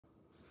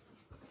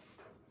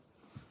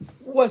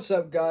What's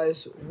up,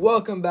 guys?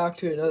 Welcome back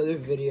to another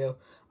video.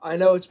 I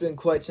know it's been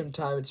quite some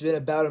time. It's been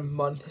about a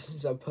month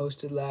since I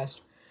posted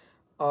last.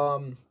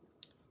 The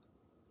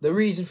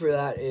reason for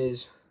that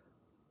is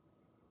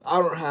I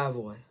don't have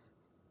one.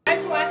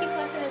 Subscribe to Wacky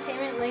Plus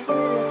Entertainment, link in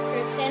the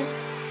description,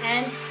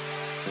 and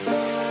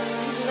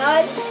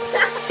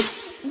nuts.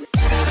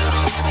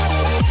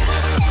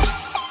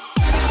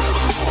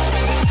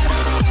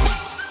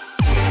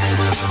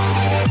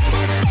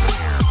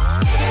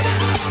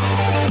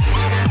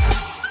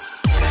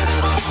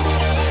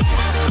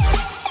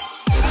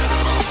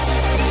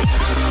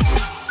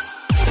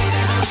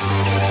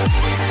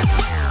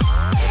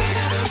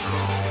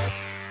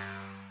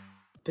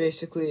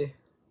 Basically,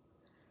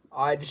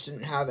 I just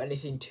didn't have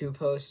anything to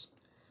post.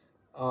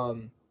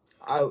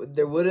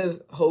 There would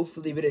have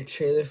hopefully been a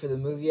trailer for the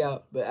movie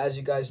out, but as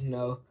you guys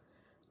know,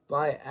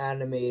 my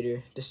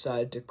animator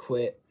decided to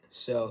quit,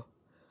 so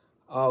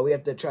we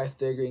have to try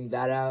figuring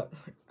that out.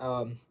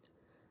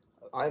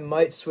 I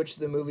might switch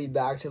the movie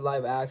back to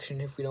live action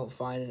if we don't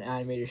find an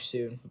animator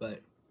soon, but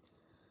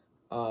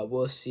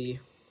we'll see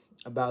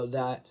about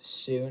that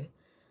soon.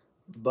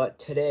 But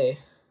today,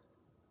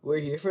 we're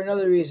here for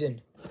another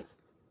reason.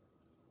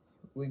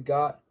 We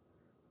got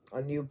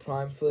a new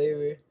Prime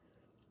flavor.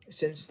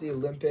 Since the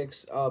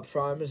Olympics,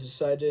 Prime has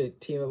decided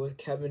to team up with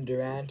Kevin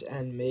Durant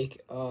and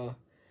make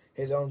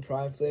his own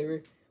Prime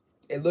flavor.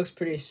 It looks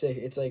pretty sick.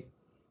 It's like,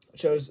 it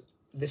shows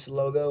this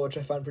logo, which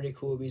I find pretty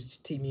cool because it's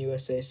Team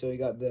USA, so we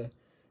got the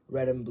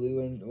red and blue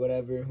and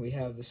whatever. We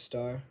have the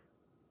star.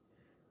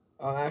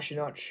 I'm actually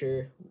not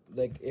sure,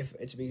 like, if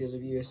it's because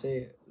of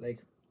USA, like,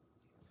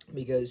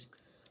 because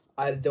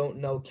I don't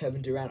know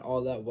Kevin Durant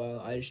all that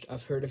well.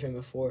 I've heard of him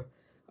before.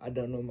 I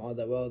don't know him all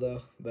that well,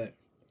 though, but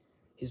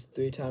he's a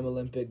 3-time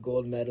Olympic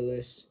gold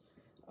medalist.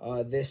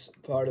 This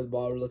part of the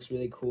bottle looks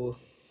really cool,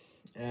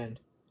 and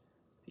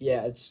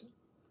yeah, it's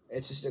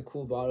just a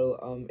cool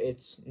bottle.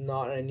 It's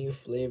not a new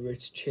flavor,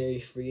 it's cherry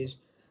freeze,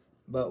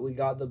 but we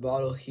got the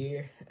bottle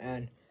here,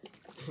 and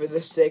for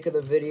the sake of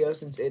the video,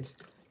 since it's,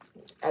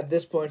 at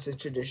this point, it's a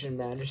tradition,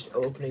 man, just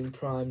opening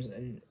Primes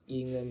and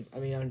eating them,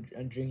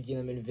 and drinking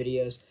them in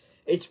videos.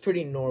 It's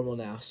pretty normal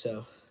now,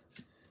 so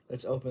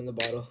let's open the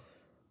bottle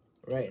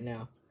right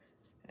now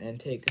and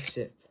take a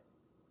sip.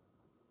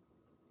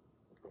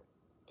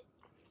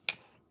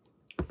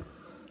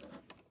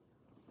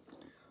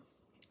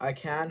 I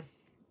can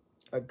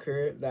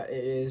occur that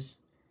it is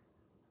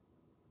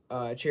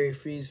cherry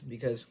freeze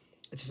because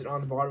it's just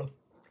on the bottle,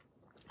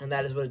 and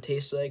that is what it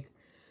tastes like.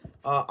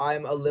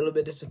 I'm a little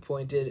bit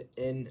disappointed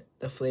in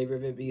the flavor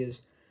of it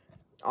because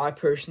I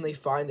personally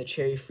find that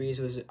cherry freeze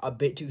was a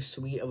bit too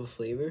sweet of a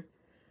flavor,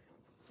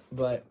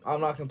 but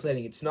I'm not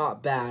complaining. It's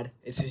not bad.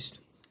 It's just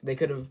they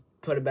could have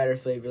put a better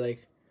flavor,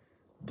 like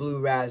blue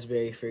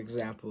raspberry, for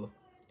example.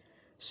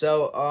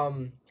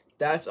 So,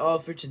 that's all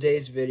for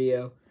today's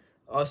video.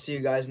 I'll see you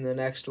guys in the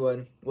next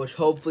one, which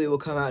hopefully will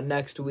come out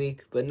next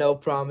week, but no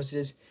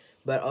promises.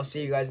 But I'll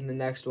see you guys in the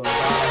next one. Bye.